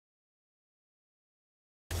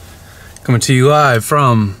Coming to you live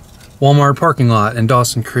from Wal Mart parking lot in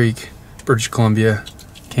Dawson Creek, British Columbia,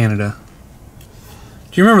 Canada.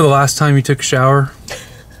 Do you remember the last time you took a shower?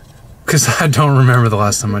 Because I don't remember the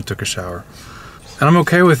last time I took a shower. And I'm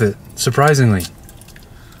okay with it, surprisingly.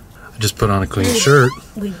 I just put on a clean shirt.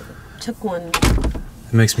 We took one.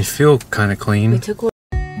 It makes me feel kind of clean. We took one.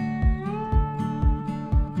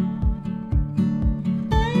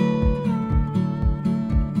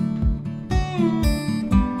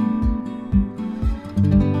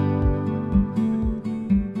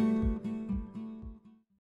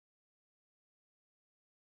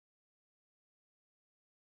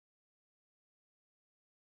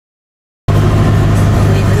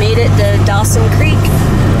 To Dawson Creek.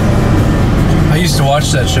 I used to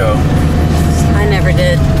watch that show. I never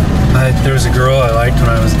did. There was a girl I liked when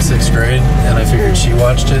I was in 6th grade, and I figured she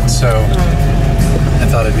watched it, so I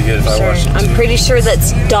thought it'd be good if I watched it too. I'm pretty sure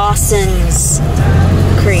that's Dawson's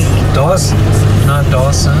Creek. Dawson? Not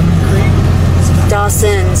Dawson Creek?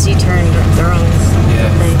 Dawson's, you turned the wrong Yeah,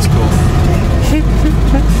 thing. that's cool.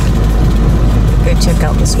 Go check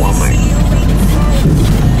out this Wal Mart.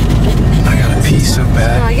 I gotta pee so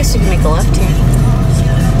bad. Oh, I guess you can make a left here.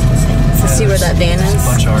 To see where that van is. A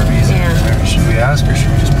bunch of RVs in there. Should we ask or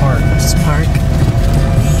should we just park? Just park.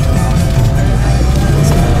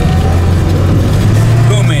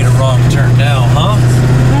 Who made a wrong turn now, huh?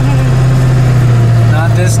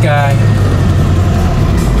 Not this guy.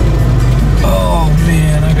 Oh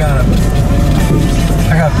man, I got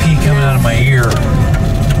pee coming out of my ear.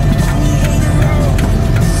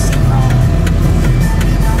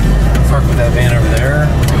 Park with that van over there.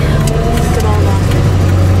 Look at all the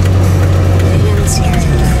vans here.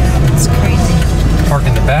 It's crazy. Park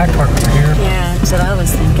in the back, park over here. Yeah, that's what I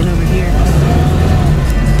was thinking over here.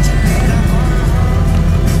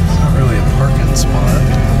 It's not really a parking spot.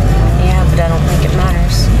 Yeah, but I don't think it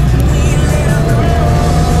matters.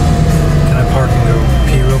 Can I park and go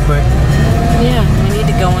pee real quick? Yeah, we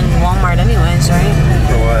need to go in Walmart anyways, right?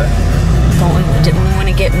 For what? Didn't we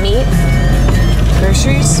want to get meat?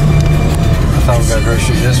 Groceries? I thought we got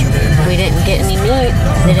groceries yesterday. We didn't get any meat.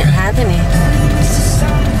 They didn't have any.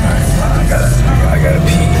 Alright, I gotta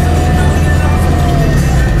pee.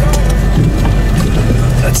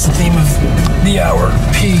 That's the theme of the hour,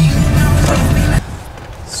 pee.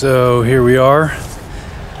 So here we are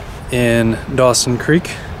in Dawson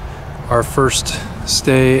Creek, our first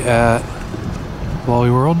stay at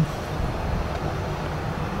Wally World.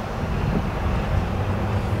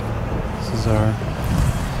 This is our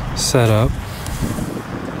setup.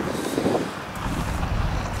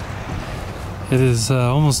 It is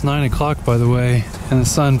almost 9 o'clock, by the way, and the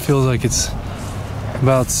sun feels like it's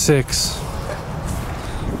about 6.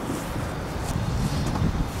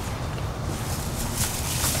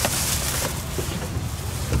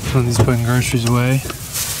 Lindsay's putting groceries away.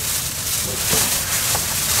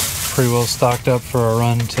 Pretty well stocked up for our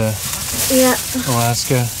run to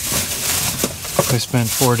Alaska. We spent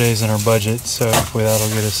 4 days in our budget, so hopefully that'll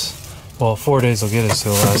get us, well, 4 days will get us to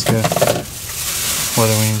Alaska.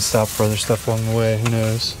 Whether we need to stop for other stuff along the way, who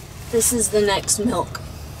knows. This is the next milk.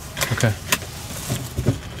 Okay.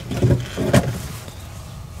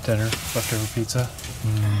 Dinner, leftover pizza.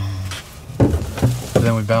 But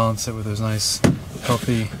then we balance it with those nice,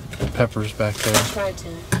 healthy peppers back there. Try to.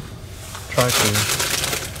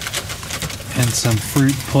 And some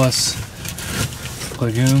fruit plus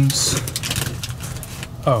legumes.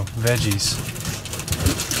 Oh, veggies.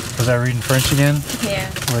 Was I reading French again? Yeah.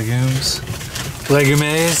 Legumes.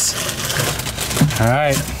 Legumes.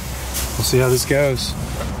 Alright. We'll see how this goes.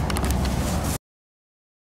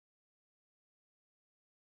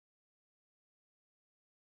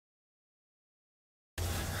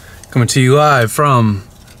 Coming to you live from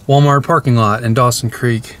Wal Mart parking lot in Dawson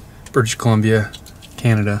Creek, British Columbia,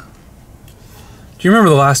 Canada. Do you remember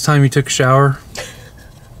the last time you took a shower?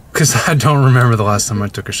 Because I don't remember the last time I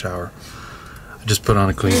took a shower. I just put on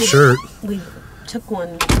a clean shirt. We took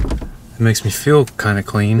one. It makes me feel kind of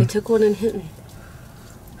clean. We took one in Hinton.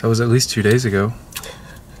 That was at least 2 days ago.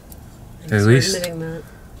 At least. Admitting that.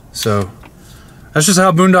 So, that's just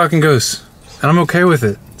how boondocking goes. And I'm okay with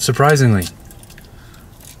it, surprisingly.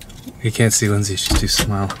 You can't see Lindsay, she's too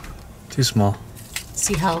small. Too small.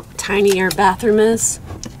 See how tiny our bathroom is?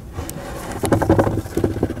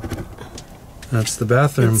 That's the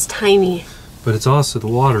bathroom. It's tiny. But it's also the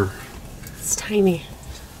water. It's tiny.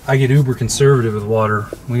 I get uber conservative with water.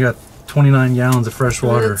 We got 29 gallons of fresh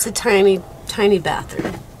water. It's a tiny, tiny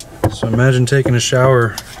bathroom. So imagine taking a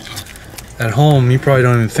shower at home. You probably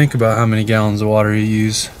don't even think about how many gallons of water you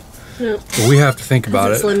use. No. But we have to think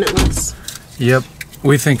about it. It's limitless. Yep.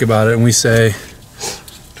 We think about it and we say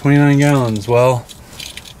 29 gallons. Well,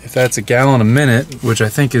 if that's a gallon a minute, which I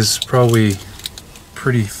think is probably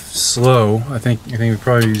pretty slow, I think we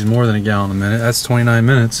probably use more than a gallon a minute. That's 29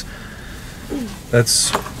 minutes.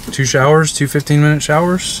 That's 2 showers, 2 15-minute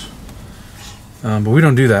showers. But we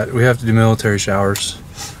don't do that. We have to do military showers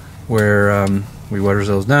where we wet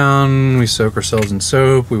ourselves down, we soak ourselves in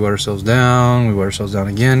soap, we wet ourselves down, we wet ourselves down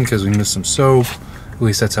again because we missed some soap. At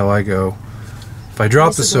least that's how I go. If I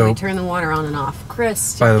drop the soap, we turn the water on and off.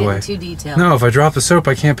 Chris, by the way, too detailed. No, if I drop the soap,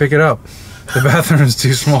 I can't pick it up. The bathroom is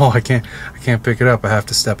too small. I can't pick it up. I have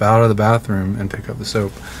to step out of the bathroom and pick up the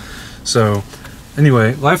soap. So,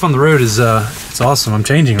 anyway, life on the road is it's awesome. I'm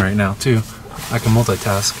changing right now too. I can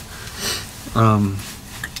multitask.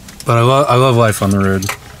 But I love life on the road.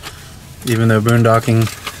 Even though boondocking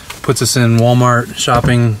puts us in Wal Mart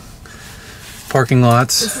shopping parking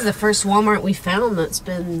lots. This is the first Walmart we found that's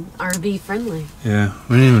been RV friendly. Yeah,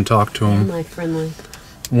 we didn't even talk to them. Family friendly.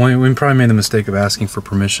 We probably made the mistake of asking for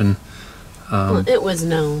permission. Well, it was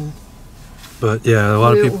known. But yeah, a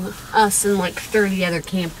lot of people. Us and like 30 other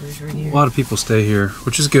campers were here. A lot of people stay here,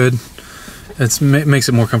 which is good. It makes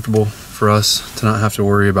it more comfortable for us to not have to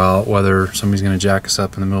worry about whether somebody's going to jack us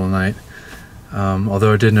up in the middle of the night.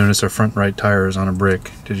 Although I did notice our front right tire is on a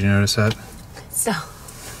brick. Did you notice that? So,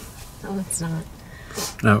 no, it's not.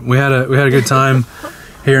 No, we had a good time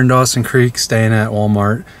here in Dawson Creek, staying at Wal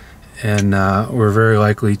Mart, and we're very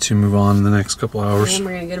likely to move on in the next couple hours. And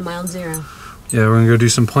we're gonna go to Mile Zero. Yeah, we're gonna go do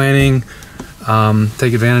some planning.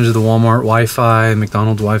 Take advantage of the Walmart Wi-Fi,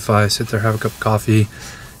 McDonald's Wi-Fi. Sit there, have a cup of coffee,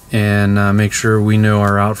 and make sure we know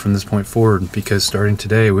our route from this point forward. Because starting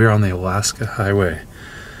today, we're on the Alaska Highway.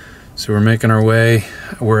 So we're making our way.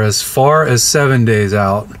 We're as far as 7 days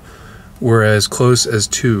out. We're as close as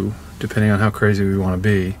 2, depending on how crazy we want to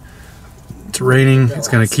be. It's raining. It's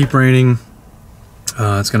going to keep raining.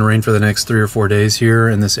 It's going to rain for the next 3 or 4 days here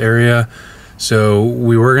in this area. So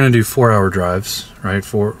we were going to do 4-hour drives, right?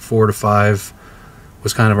 4 to 5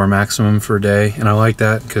 was kind of our maximum for a day. And I like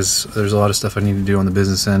that because there's a lot of stuff I need to do on the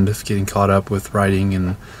business end of getting caught up with writing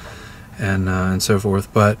and so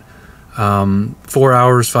forth. But 4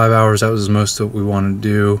 hours, 5 hours, that was most of what we wanted to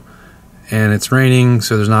do. And it's raining,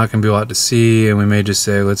 so there's not going to be a lot to see, and we may just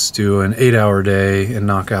say let's do an 8-hour day and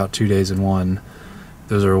knock out 2 days in one.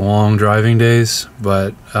 Those are long driving days,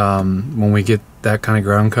 but when we get that kind of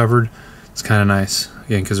ground covered, it's kind of nice.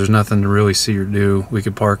 Again, because there's nothing to really see or do. We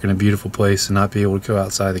could park in a beautiful place and not be able to go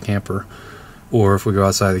outside the camper. Or if we go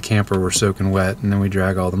outside the camper, we're soaking wet, and then we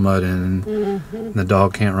drag all the mud in, and the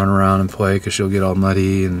dog can't run around and play because she'll get all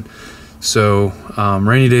muddy. And so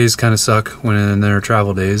rainy days kind of suck when they're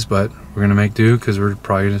travel days, but we're gonna make do because we're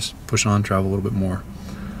probably gonna push on, travel a little bit more.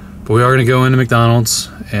 But we are gonna go into McDonald's,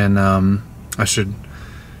 and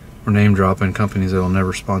we're name dropping companies that will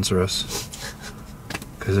never sponsor us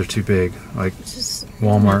because they're too big, like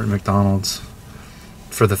Walmart and McDonald's,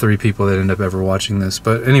 for the 3 people that end up ever watching this.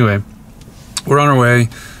 But anyway, we're on our way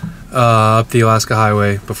up the Alaska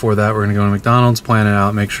Highway. Before that, we're gonna go to McDonald's, plan it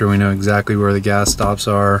out, make sure we know exactly where the gas stops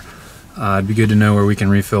are. It'd be good to know where we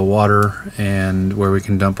can refill water and where we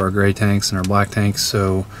can dump our gray tanks and our black tanks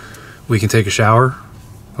so we can take a shower,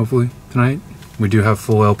 hopefully, tonight. We do have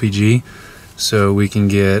full LPG, so we can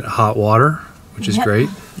get hot water, which is great.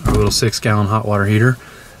 Our little 6-gallon hot water heater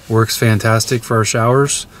works fantastic for our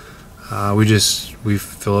showers. We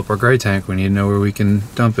fill up our gray tank. We need to know where we can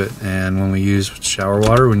dump it. And when we use shower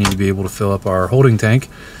water, we need to be able to fill up our holding tank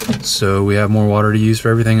so we have more water to use for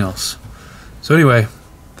everything else. So anyway,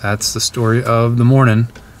 that's the story of the morning.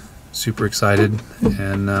 Super excited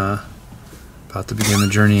and about to begin the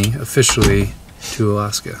journey officially to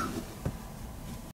Alaska.